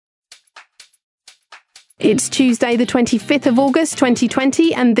It's Tuesday, the 25th of August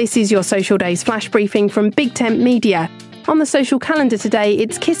 2020, and this is your Social Days flash briefing from Big Tent Media. On the social calendar today,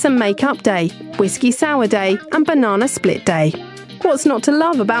 it's Kiss and Make Up Day, Whiskey Sour Day, and Banana Split Day. What's not to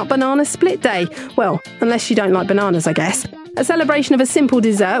love about Banana Split Day? Well, unless you don't like bananas, I guess. A celebration of a simple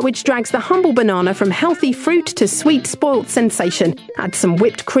dessert which drags the humble banana from healthy fruit to sweet spoilt sensation. Add some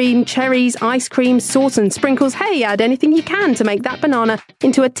whipped cream, cherries, ice cream, sauce and sprinkles. Hey, add anything you can to make that banana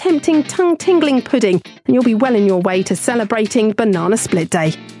into a tempting, tongue-tingling pudding, and you'll be well in your way to celebrating Banana Split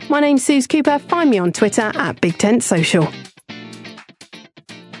Day. My name's Suze Cooper. Find me on Twitter @BigTentSocial.